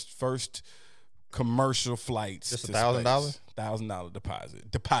 First commercial flights. Just $1,000?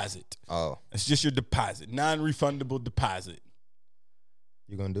 $1,000 deposit. Oh, it's just your deposit, non-refundable deposit.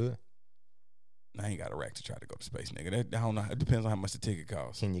 You gonna do it? I ain't got a rack to try to go to space, nigga. I don't know. It depends on how much the ticket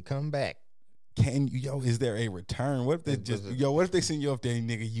costs. Can you come back? Can you, is there a return? What if they send you up there,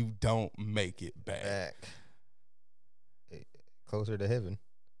 nigga, you don't make it back? Closer to heaven.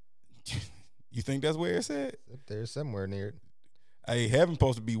 You think that's where it's at? There's somewhere near it. Hey, heaven's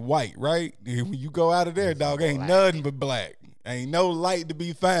supposed to be white, right? When you go out of there, dog, ain't nothing but black. Ain't no light to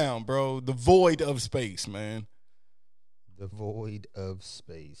be found, bro. The void of space, man. The void of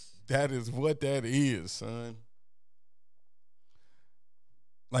space. That is what that is, son.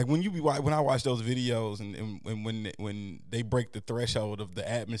 Like when I watch those videos and when they break the threshold of the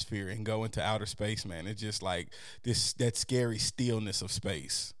atmosphere and go into outer space, man, it's just like that scary stillness of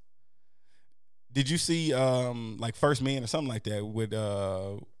space. Did you see like First Man or something like that with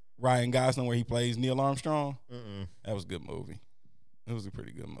Ryan Gosling where he plays Neil Armstrong? Mm-mm. That was a good movie. It was a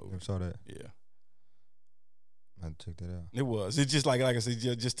pretty good movie. I saw that. Yeah. I had to check that out. It was. It's just like I said,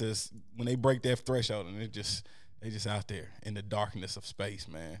 just when they break that threshold and they just out there in the darkness of space,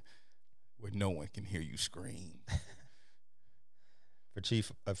 man. where no one can hear you scream.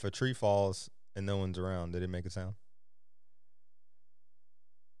 For tree falls and no one's around, did it make a sound?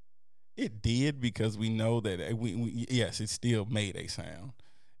 It did, because we know that yes, it still made a sound.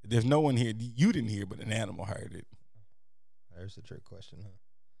 There's no one here you didn't hear, but an animal heard it. There's a trick question, huh?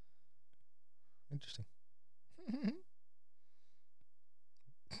 Interesting.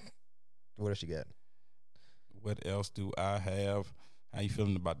 What else you got? What else do I have? How you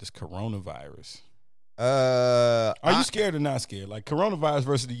feeling about this coronavirus? Are Are you scared or not scared? Like coronavirus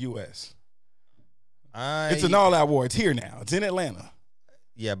versus the U.S. It's an all all-out war. It's here now. It's in Atlanta.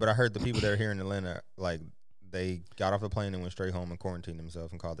 Yeah, but I heard the people that are here in Atlanta, like, they got off the plane and went straight home and quarantined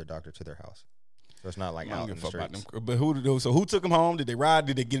themselves and called their doctor to their house. So it's not like out in the streets. But who took them home? Did they ride?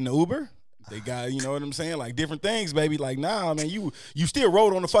 Did they get in the Uber? They got, you know what I'm saying? Like different things, baby. Like, nah, man, you still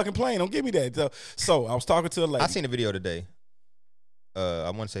rode on the fucking plane. Don't give me that. So I was talking to a lady. I seen a video today.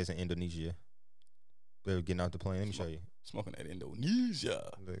 I want to say it's in Indonesia. They were getting out the plane. Let me show you. Smoking that Indonesia.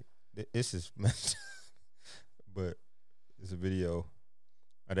 Look, this is messed up. But it's a video.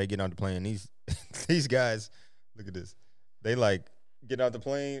 Are they getting out the plane? These guys, look at this. They like getting out the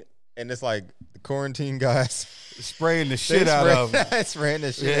plane, and it's like the quarantine guys spraying the shit out of them. Spraying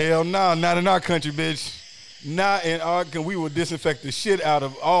the shit. Hell no, not in our country, bitch. Not in our country. We will disinfect the shit out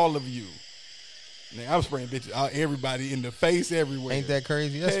of all of you. Man, I'm spraying bitches out, everybody in the face, everywhere. Ain't that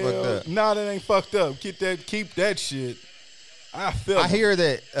crazy? That's fucked up. Nah, that ain't fucked up. Keep that shit. I hear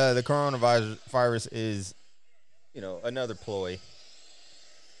that the coronavirus is, another ploy.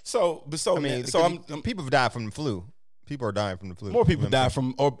 People have died from the flu. People are dying from the flu. More people die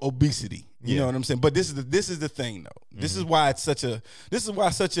from obesity. You know what I'm saying? But this is the thing though. Mm-hmm. This is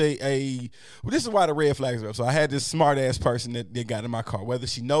why the red flags are up. So I had this smart ass person that got in my car. Whether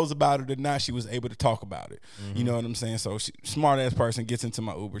she knows about it or not, she was able to talk about it. Mm-hmm. You know what I'm saying? So smart ass person gets into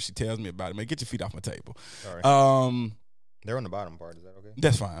my Uber. She tells me about it. Man, get your feet off my table. Sorry. They're on the bottom part. Is that okay?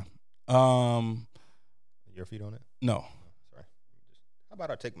 That's fine. Your feet on it? No. Sorry. How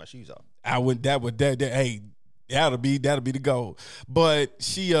about I take my shoes off? Hey, that'll be the goal. But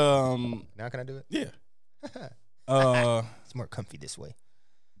she now can I do it? Yeah. It's more comfy this way.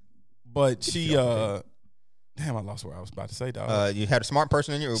 But she damn, I lost what I was about to say, dog. You had a smart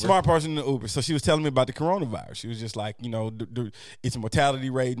person in your Uber. Smart person in the Uber. So she was telling me about the coronavirus. She was just like, it's a mortality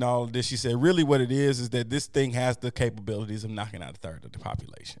rate and all of this. She said, really what it is that this thing has the capabilities of knocking out a third of the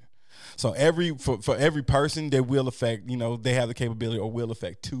population. So for every person that will affect, they have the capability or will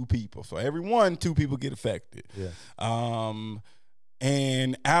affect 2 people. So 2 people get affected. Yeah.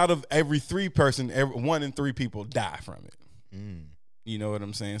 And out of every 3 person, 1 in 3 people die from it. Mm. You know what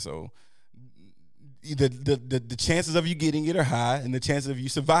I'm saying? So the chances of you getting it are high, and the chances of you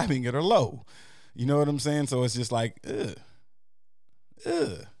surviving it are low. You know what I'm saying? So it's just like, third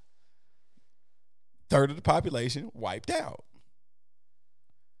of the population wiped out.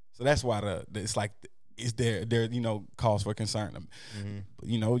 So that's why it's like, is there cause for concern? Mm-hmm.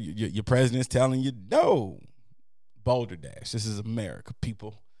 Your president's telling you, no, Boulder Dash. This is America,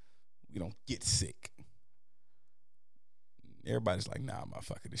 people. We don't get sick. Everybody's like, nah,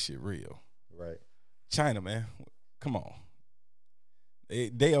 motherfucker, this shit real. Right. China, man, come on.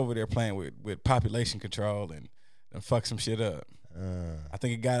 They over there playing with population control and fuck some shit up. I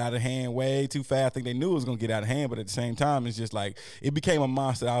think it got out of hand way too fast. I think they knew it was going to get out of hand, but at the same time, it's just like it became a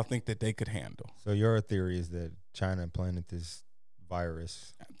monster I don't think that they could handle. So your theory is that China planted this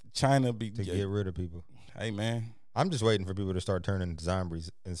virus to get rid of people. Hey, man. I'm just waiting for people to start turning zombies,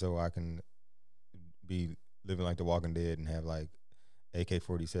 and so I can be living like The Walking Dead and have like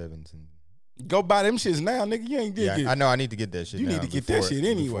AK-47s and go buy them shits now, nigga. You ain't get. I know. I need to get that shit. You need to get that shit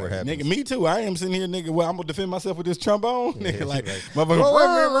anyway, nigga. Me too. I am sitting here, nigga. Well, I'm gonna defend myself with this trombone, nigga. Like,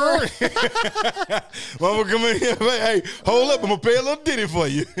 motherfucker, come in here. Hey, hold up. I'm gonna play a little ditty for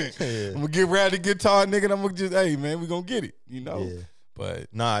you. I'm gonna get around the guitar, nigga. And I'm gonna just, hey, man, we gonna get it. Yeah. But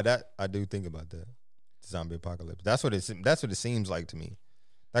that I do think about that zombie apocalypse. That's what it seems like to me.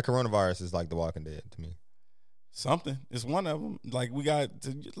 That coronavirus is like The Walking Dead to me. Something. It's one of them. Like I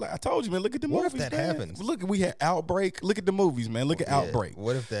told you, man. Look at the movies. What if that happens? Look, we had Outbreak. Look at the movies, man. Look at Outbreak.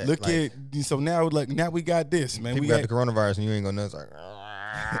 What if that? So now we got this, man. We got the coronavirus, and you ain't gonna know. It's like,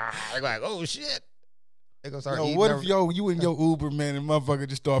 they're like, oh shit. They gonna start. What if you in your Uber, man, and motherfucker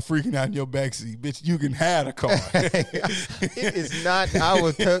just start freaking out in your backseat, bitch? You can have a car. It is not. I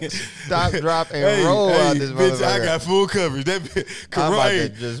will stop, drop, and roll out this bitch. motherfucker. I got full coverage. That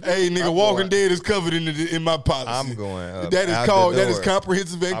nigga, Walking Dead is covered in my policy. I'm going up. That is called. That is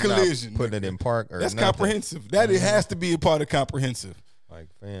comprehensive and collision. Not putting it in park. That's comprehensive. It has to be a part of comprehensive.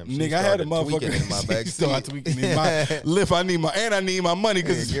 Like, fam, nigga, I had a motherfucker in my back start tweaking in my lift. I need my money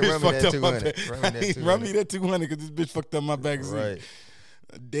because this bitch fucked up my back. Run me that 200 because this bitch fucked up my back seat. Right.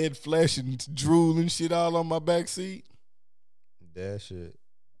 Dead flesh and drool and shit all on my back seat. That shit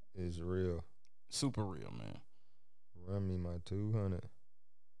is real. Super real, man. Run me my 200.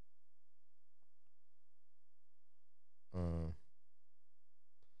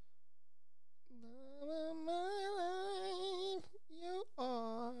 You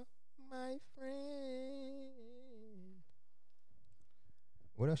are my friend.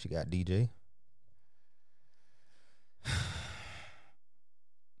 What else you got, DJ?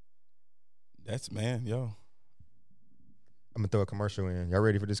 That's, man, yo. I'm going to throw a commercial in. Y'all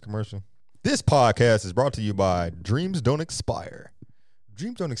ready for this commercial? This podcast is brought to you by Dreams Don't Expire.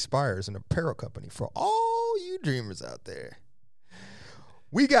 Dreams Don't Expire is an apparel company for all you dreamers out there.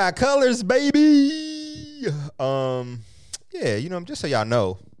 We got colors, baby. Yeah, you know, just so y'all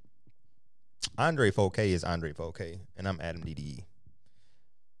know, Andre 4K is Andre 4K, and I'm Adam DDE.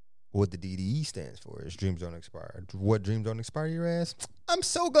 What the DDE stands for is Dreams Don't Expire. What Dreams Don't Expire, you ask? I'm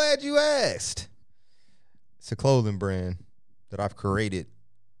so glad you asked. It's a clothing brand that I've created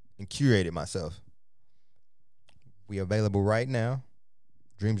and curated myself. We available right now.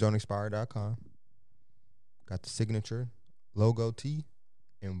 DreamsDon'tExpire.com. Got the signature logo tee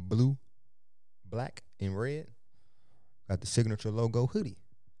in blue, black, and red. Got the signature logo hoodie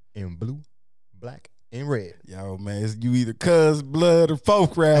in blue, black, and red. Yo, man, it's you either cuz, blood, or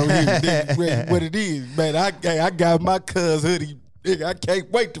folk round here. What it is, man. I got my cuz hoodie. Nigga, I can't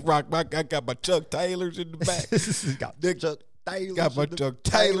wait to rock my. I got my Chuck Taylors in the back. Got my Chuck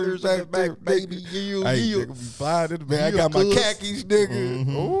Taylors back there, baby. Nigga, be flying in the back. I got my khakis, nigga.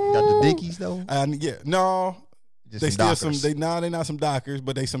 Mm-hmm. Got the Dickies though. Yeah, no. Just they some still Dockers. they not some Dockers,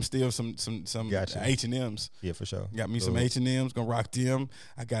 but they some Gotcha. H&Ms. Yeah, for sure. Got me some H&Ms, gonna rock them.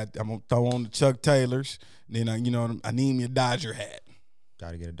 I'm gonna throw on the Chuck Taylors. Then I need me a Dodger hat.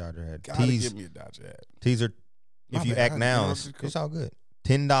 Gotta get a Dodger hat. Gotta get me a Dodger hat. Teaser. If My you bad. act now, it's all good.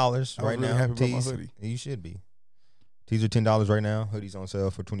 $10 right really now. happy about my Tees. hoodie. You should be. Tees are $10 right now. Hoodies on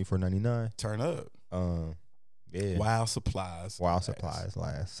sale for $24.99. Turn up. Yeah. Wild supplies. While supplies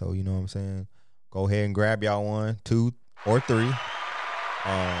last. So you know what I'm saying? Go ahead and grab y'all 1, 2, or 3. We're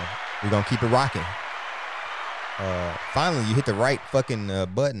gonna keep it rocking. Finally, you hit the right fucking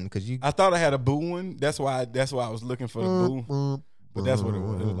button because you. I thought I had a boo one. That's why I was looking for the boo. But that's what it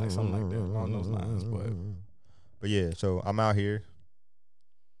was. It was like something like that along those lines. But yeah, so I'm out here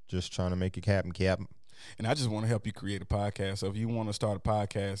just trying to make it happen, Captain. And I just want to help you create a podcast. So if you want to start a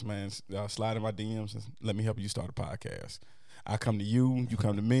podcast, man, slide in my DMs and let me help you start a podcast. I come to you, you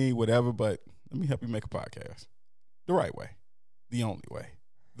come to me, whatever, but let me help you make a podcast. The right way. The only way.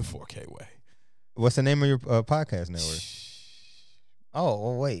 The 4K way. What's the name of your podcast network?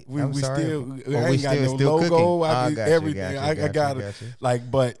 Oh, wait. I'm sorry. I ain't got no logo. I got everything. I got it. Like,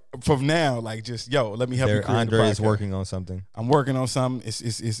 but from now, like, just let me help you create Andre is working on something. I'm working on something.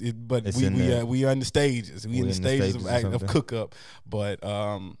 We are in the stages. We in the stages of cook up. But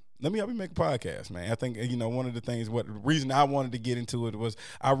let me help you make a podcast, man. I think one of the things. The reason I wanted to get into it was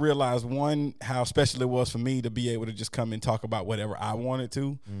I realized how special it was for me to be able to just come and talk about whatever I wanted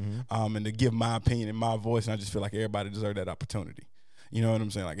to, and to give my opinion and my voice. And I just feel like everybody deserves that opportunity. You know what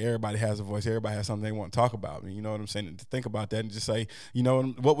I'm saying? Like, everybody has a voice. Everybody has something they want to talk about. You know what I'm saying? And to think about that and just say,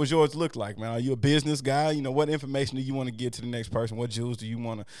 what was yours look like, man? Are you a business guy? What information do you want to give to the next person? What jewels do you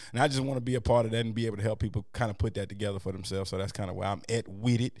want to? And I just want to be a part of that and be able to help people kind of put that together for themselves. So that's kind of where I'm at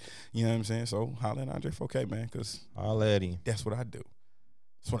with it. You know what I'm saying? So holla at Andre 4K, man, because that's what I do.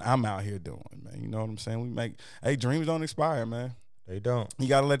 That's what I'm out here doing, man. You know what I'm saying? Dreams don't expire, man. They don't. You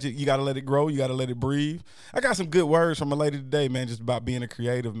gotta let it grow. You gotta let it breathe. I got some good words from a lady today, man, just about being a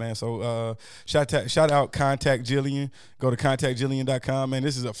creative, man. So shout out Contact Jillian. Go to contactjillian.com, man.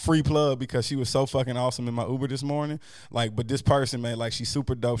 This is a free plug because she was so fucking awesome in my Uber this morning. But this person, man, she's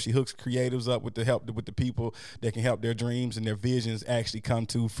super dope. She hooks creatives up with the people that can help their dreams and their visions actually come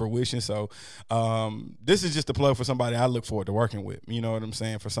to fruition. So this is just a plug for somebody I look forward to working with. You know what I'm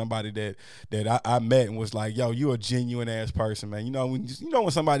saying? For somebody that I met and was like, yo, you a genuine ass person, man.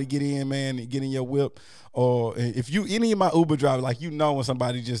 When somebody get in, man, and get in your whip, or if any of my Uber drivers, when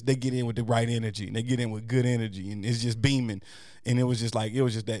somebody they get in with the right energy and they get in with good energy and it's just beaming, and it was just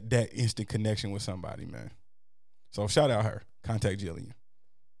that instant connection with somebody, man. So shout out her, Contact Jillian.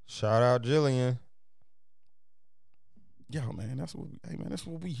 Shout out Jillian. Yo, man, that's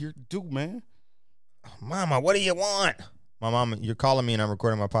what we here to do, man. Mama, what do you want? My mama, you're calling me and I'm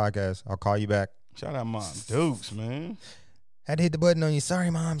recording my podcast. I'll call you back. Shout out Mom Dukes, man. Had to hit the button on you.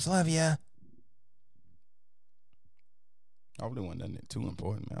 Sorry, Moms. Love ya. I really want nothing too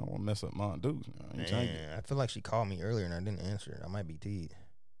important, man. I don't want to mess up my dudes. I feel like she called me earlier and I didn't answer it. I might be teed.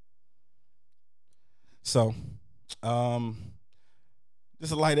 So, this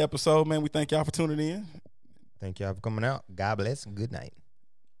is a light episode, man. We thank y'all for tuning in. Thank y'all for coming out. God bless and good night.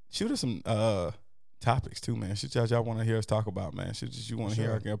 Shoot us some topics too, man. Shit y'all want to hear us talk about, man. Shit you want to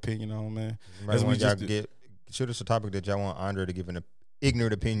hear our opinion on, man. As we just shoot us a topic that y'all want Andre to give an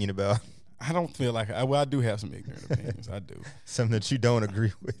ignorant opinion about. I don't feel like I do have some ignorant opinions. I do. Something that you don't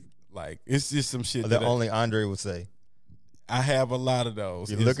agree with. Like it's just some shit that only Andre would say. I have a lot of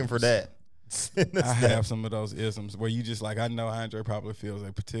those. You're looking for that. I have some of those isms where you just like, I know Andre probably feels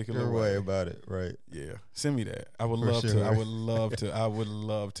a particular way about it, right? Yeah, send me that. I would love to. I would love to. I would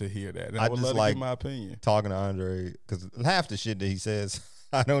love to hear that. And I would just love like to give my opinion. Talking to Andre because half the shit that he says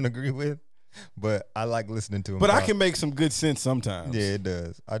I don't agree with, but I like listening to him. But I can make some good sense sometimes. Yeah, it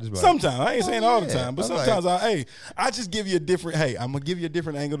does. I just sometimes I ain't saying all the time, but sometimes I just give you a different. Hey, I'm gonna give you a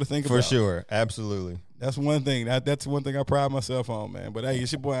different angle to think about. For sure, absolutely. That's one thing. That's one thing I pride myself on, man. But hey,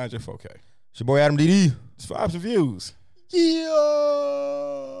 it's your boy Andre 4K. It's your boy Adam DD. It's Vibes and Views. Yeah.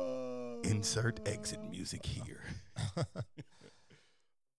 Insert exit music here.